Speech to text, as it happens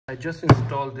I just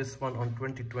installed this one on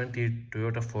 2020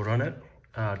 Toyota 4Runner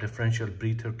differential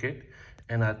breather kit,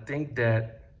 and I think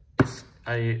that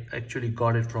I actually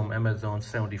got it from Amazon,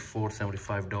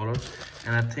 $75,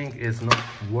 and I think it's not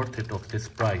worth it of this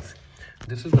price.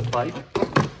 This is the pipe,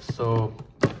 so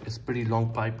it's pretty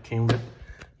long pipe came with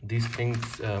these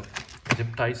things.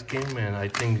 Zip ties came, and I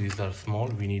think these are small.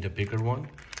 We need a bigger one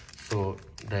so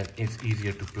that it's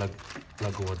easier to plug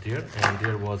over there. And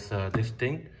there was this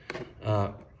thing.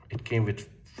 It came with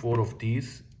 4 of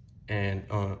these, and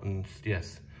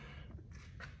yes,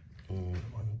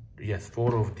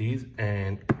 4 of these,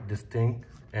 and this thing,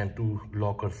 and 2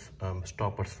 lockers,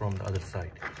 stoppers from the other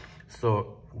side.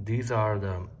 So these are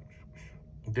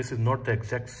this is not the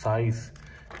exact size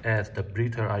as the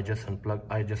breather I just unplugged.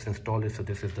 I just installed it, so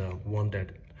this is the one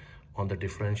that on the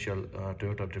differential,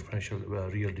 Toyota differential,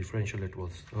 real differential, it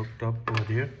was hooked up over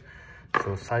there.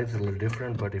 So size is a little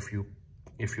different, but if you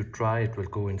try, it will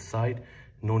go inside.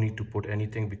 No need to put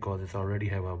anything because it's already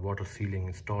have a water sealing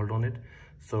installed on it.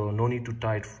 So no need to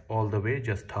tie it all the way,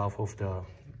 just half of the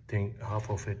thing,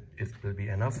 half of it will be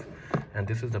enough. And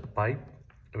this is the pipe.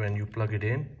 When you plug it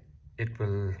in, it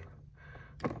will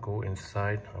go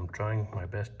inside. I'm trying my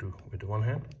best to with one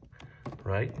hand,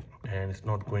 right? And it's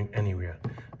not going anywhere.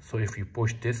 So if you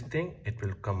push this thing, it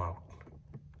will come out.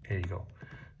 Here you go.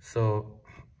 So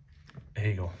here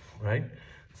you go, right?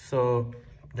 So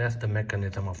that's the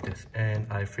mechanism of this, and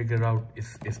I figured out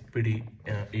it's pretty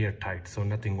airtight, so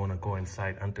nothing gonna go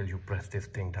inside until you press this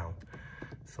thing down.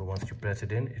 So once you press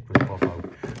it in, it will pop out.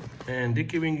 And they're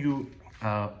giving you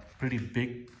a pretty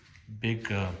big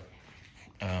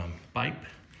pipe.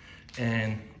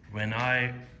 And when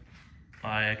I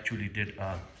actually did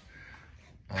a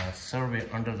survey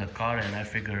under the car, and I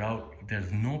figured out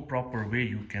there's no proper way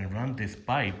you can run this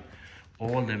pipe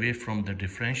all the way from the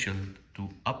differential to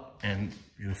up and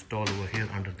you install over here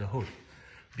under the hood,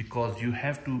 because you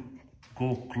have to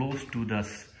go close to the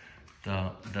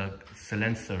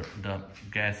silencer, the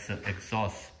gas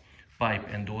exhaust pipe,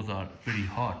 and those are pretty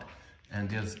hot,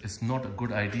 and it's not a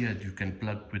good idea you can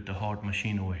plug with the hot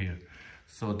machine over here.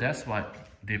 So that's why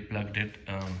they plugged it.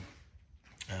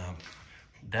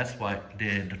 That's why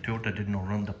the Toyota did not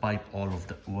run the pipe all of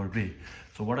the way.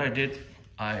 So what I did,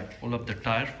 I pull up the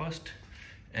tire first,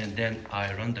 and then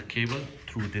I run the cable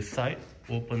through this side,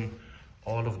 open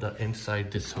all of the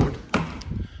inside this hood,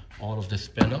 all of this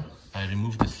panel. I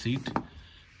remove the seat,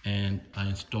 and I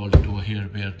install it over here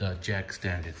where the jack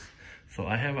stand is. So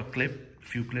I have a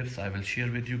few clips I will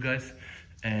share with you guys,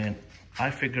 and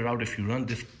I figure out if you run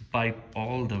this pipe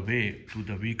all the way to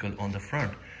the vehicle on the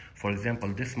front, for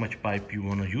example, this much pipe you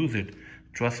want to use it,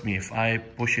 trust me, if I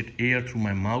push it air through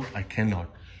my mouth, I cannot.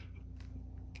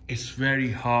 It's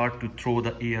very hard to throw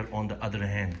the air on the other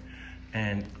hand,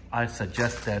 and I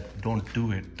suggest that don't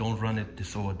do it. Don't run it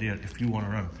this over there if you want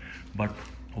to run. But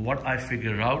what I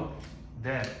figured out,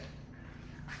 that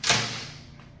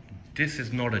this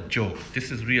is not a joke, this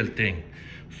is real thing.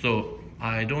 So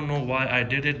I don't know why I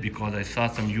did it, because I saw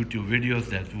some YouTube videos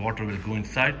that water will go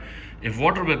inside. If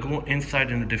water will go inside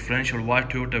in the differential, why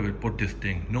Toyota will put this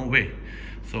thing? No way.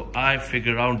 So I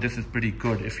figured out this is pretty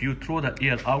good. If you throw the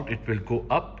air out, it will go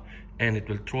up and it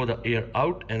will throw the air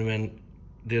out, and when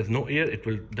there's no air,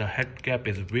 the head cap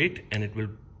is weight, and it will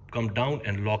come down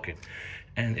and lock it.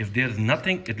 And if there's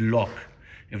nothing, it lock.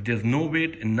 If there's no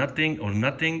weight and nothing,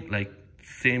 like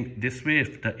same this way,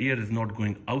 if the air is not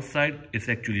going outside, it's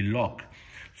actually lock.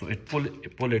 So it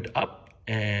pull it up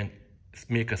and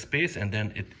make a space, and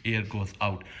then air goes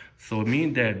out. So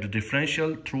mean that the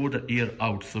differential throw the air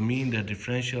out. So mean that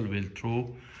differential will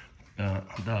throw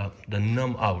the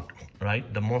numb out,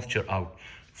 right? The moisture out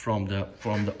from the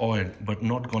oil, but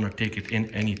not gonna take it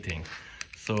in anything.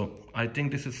 So I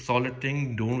think this is solid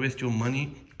thing. Don't waste your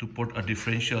money to put a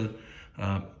differential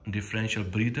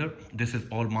breather. This is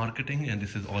all marketing, and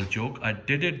this is all joke. I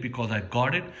did it because I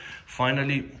got it.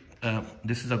 Finally,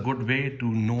 this is a good way to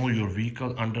know your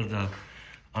vehicle under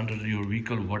your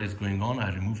vehicle what is going on.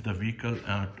 I removed the vehicle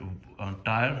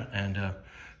tire, and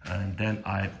then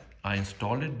I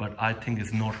installed it, but I think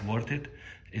it's not worth it.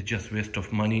 It's just waste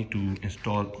of money to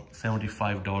install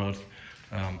 $75,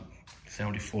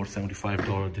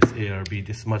 $75 this ARB,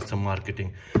 this much some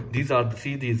marketing. These are,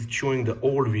 see, these showing the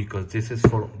old vehicles. This is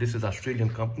Australian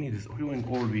company. This is showing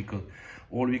old vehicle.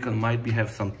 Old vehicle might have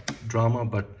some drama,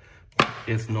 but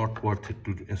it's not worth it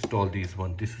to install these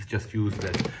ones. This is just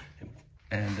useless.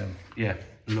 And yeah,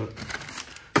 look,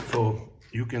 so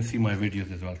you can see my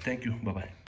videos as well. Thank you. Bye bye.